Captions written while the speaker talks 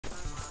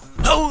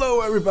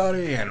Hello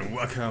everybody and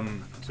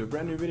welcome to a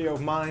brand new video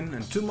of mine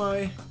and to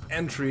my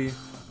entry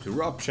to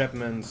Rob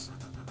Chapman's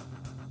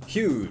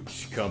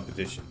huge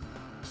competition.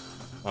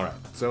 Alright,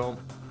 so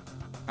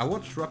I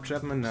watched Rob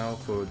Chapman now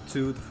for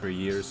 2 to 3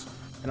 years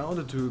and I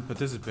wanted to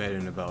participate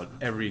in about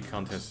every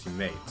contest he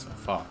made so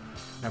far.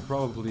 I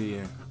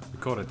probably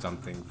recorded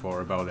something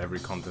for about every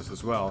contest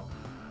as well,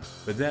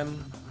 but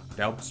then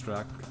doubt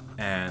struck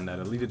and I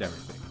deleted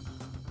everything.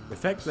 The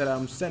fact that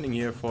I'm standing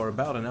here for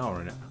about an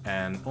hour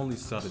and only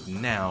started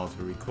now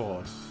to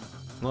record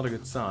is not a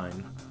good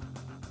sign,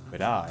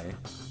 but I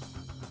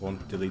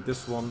won't delete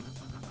this one.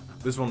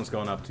 This one is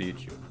going up to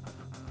YouTube.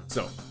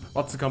 So,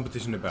 what's the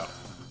competition about?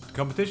 The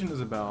competition is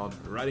about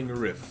writing a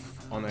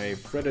riff on a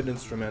fretted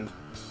instrument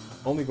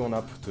only going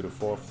up to the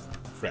 4th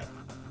fret.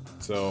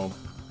 So,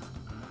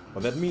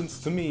 what that means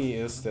to me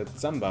is that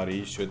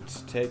somebody should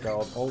take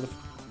out all the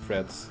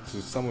frets to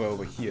somewhere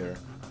over here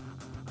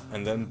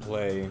and then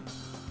play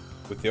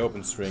with the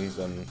open strings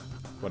and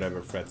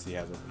whatever frets he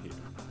has over here.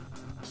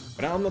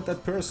 But I'm not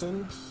that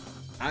person.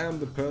 I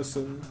am the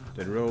person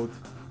that wrote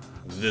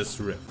this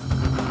riff.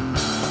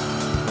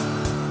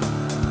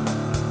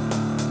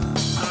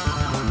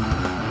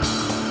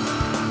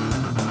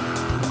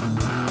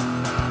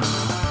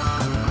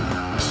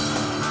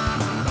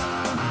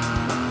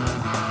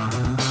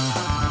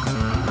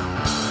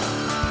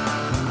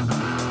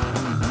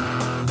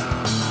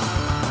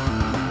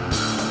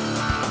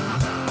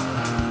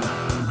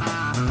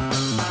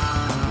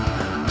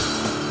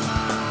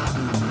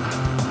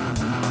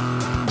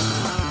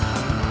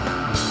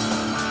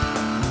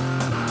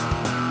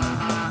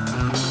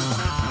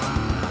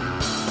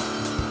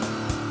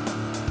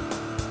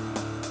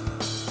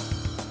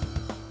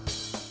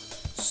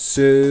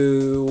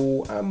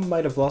 So I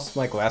might have lost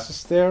my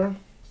glasses there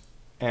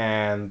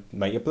and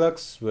my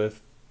earplugs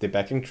with the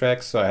backing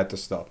track, so I had to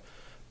stop.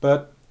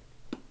 But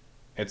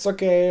it's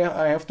okay,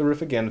 I have the riff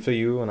again for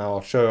you and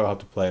I'll show you how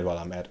to play it while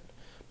I'm at it.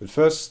 But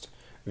first,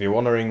 if you're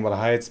wondering what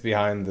hides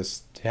behind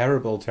this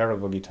terrible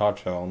guitar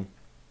tone,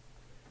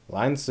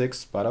 line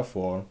 6, bar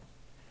 4,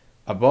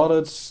 I bought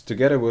it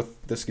together with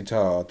this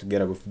guitar,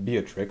 together with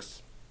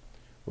Beatrix,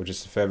 which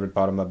is the favorite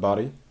part of my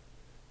body.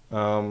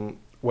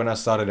 When I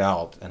started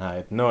out and I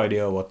had no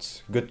idea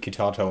what good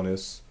guitar tone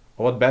is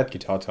or what bad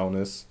guitar tone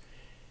is.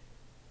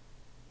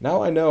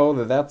 Now I know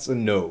that that's a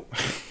no.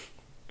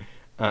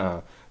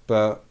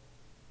 But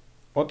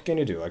what can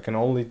you do? I can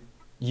only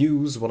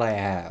use what I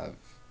have,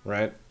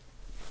 right?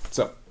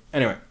 So,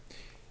 anyway,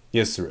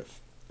 here's the riff.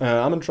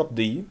 I'm in drop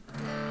D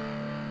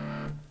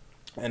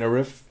and the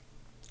riff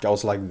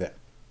goes like that.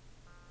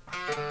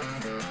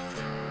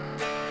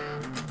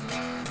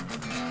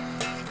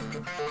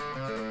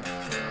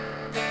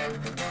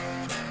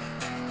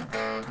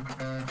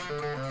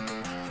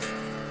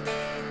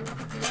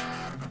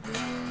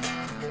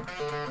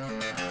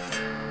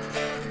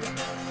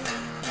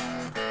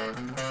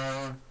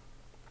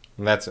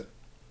 And that's it.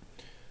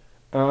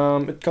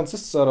 It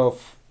consists out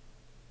of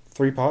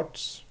 3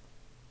 parts.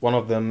 One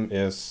of them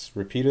is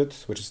repeated,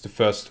 which is the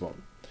first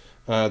one.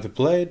 To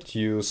play it,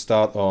 you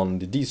start on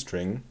the D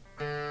string.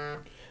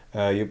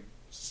 You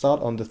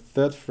start on the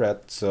 3rd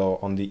fret, so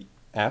on the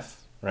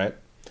F, right?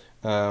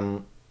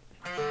 You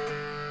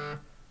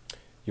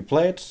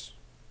play it,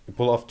 you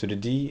pull off to the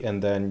D,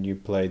 and then you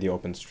play the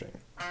open string.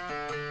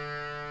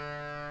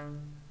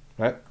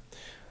 Right?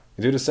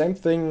 You do the same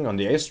thing on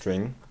the A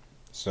string.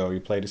 So you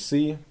play the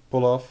C,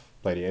 pull off,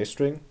 play the A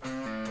string.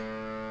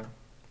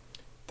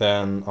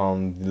 Then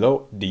on the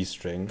low D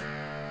string,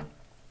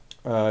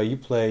 you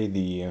play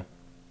the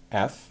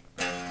F,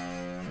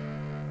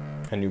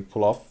 and you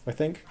pull off, I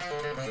think.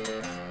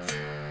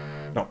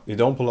 No, you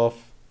don't pull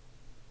off,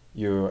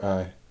 you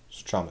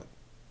strum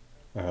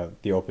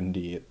it. The open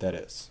D, that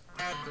is.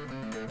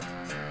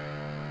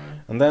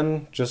 And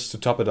then, just to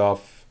top it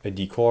off, a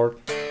D chord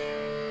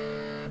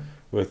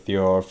with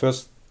your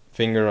first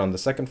finger on the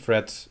 2nd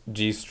fret,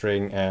 G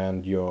string,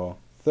 and your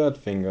 3rd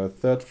finger,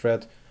 3rd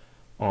fret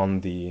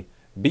on the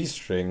B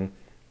string.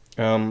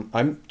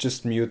 I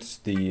just mute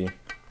the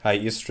high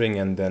E string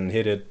and then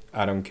hit it.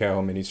 I don't care how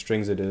many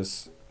strings it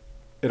is.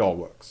 It all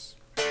works.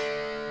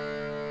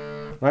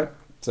 Right?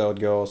 So it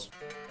goes.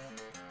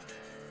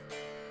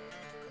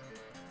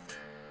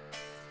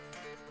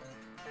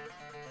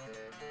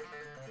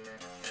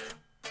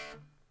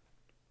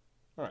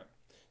 Alright,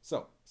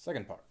 so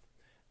second part.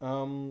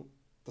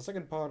 The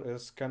second part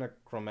is kind of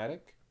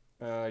chromatic.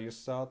 You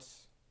start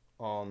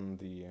on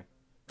the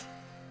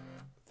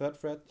 3rd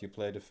fret, you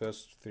play the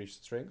first 3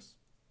 strings.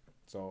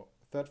 So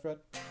 3rd fret,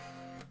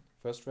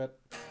 1st fret,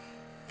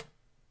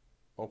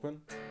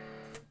 open,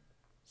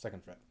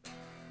 2nd fret.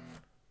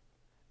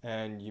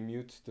 And you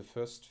mute the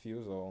first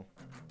few, so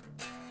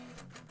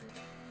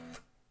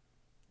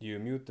you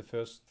mute the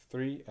first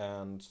 3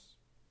 and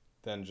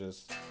then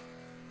just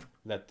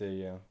let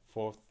the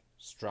 4th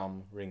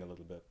strum ring a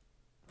little bit.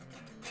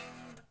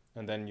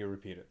 And then you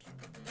repeat it.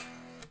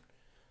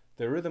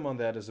 The rhythm on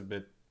that is a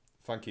bit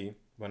funky.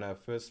 When I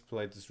first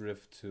played this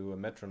riff to a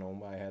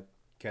metronome, I had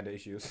kinda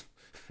issues.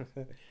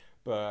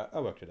 But I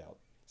worked it out.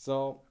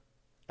 So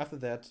After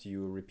that,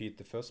 you repeat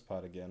the first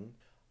part again.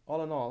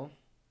 All in all,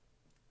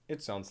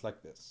 it sounds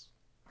like this.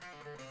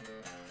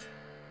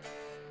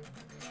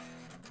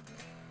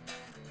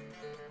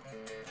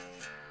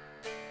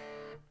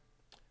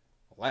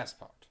 Last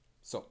part.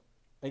 So,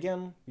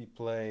 again, we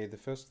play the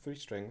first 3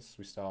 strings.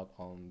 We start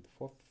on the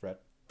 4th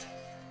fret,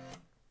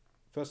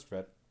 1st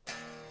fret,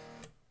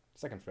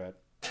 2nd fret,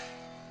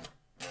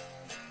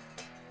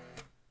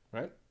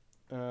 right?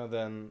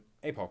 Then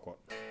A power chord.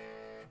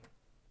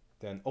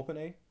 Then open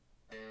A,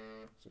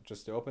 so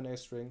just the open A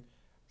string,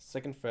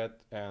 2nd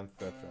fret and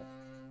 3rd fret.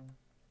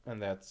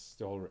 And that's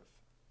the whole riff.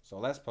 So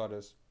last part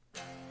is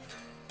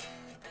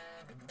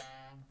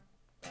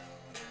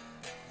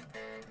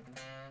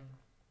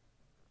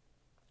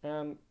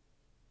and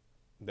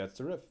that's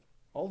the riff.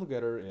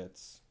 Altogether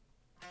it's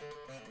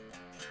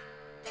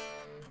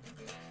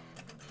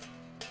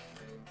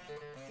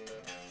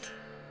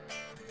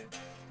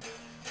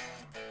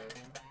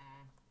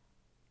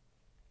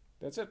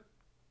that's it.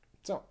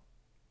 So,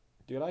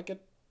 do you like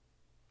it?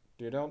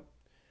 Do you don't?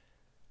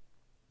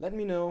 Let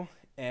me know,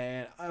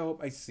 and I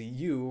hope I see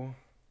you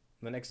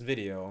in the next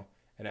video,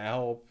 and I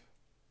hope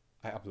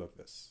I upload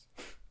this.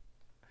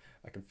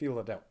 I can feel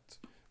the doubt,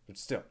 but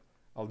still,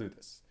 I'll do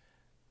this.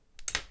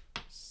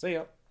 See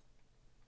ya!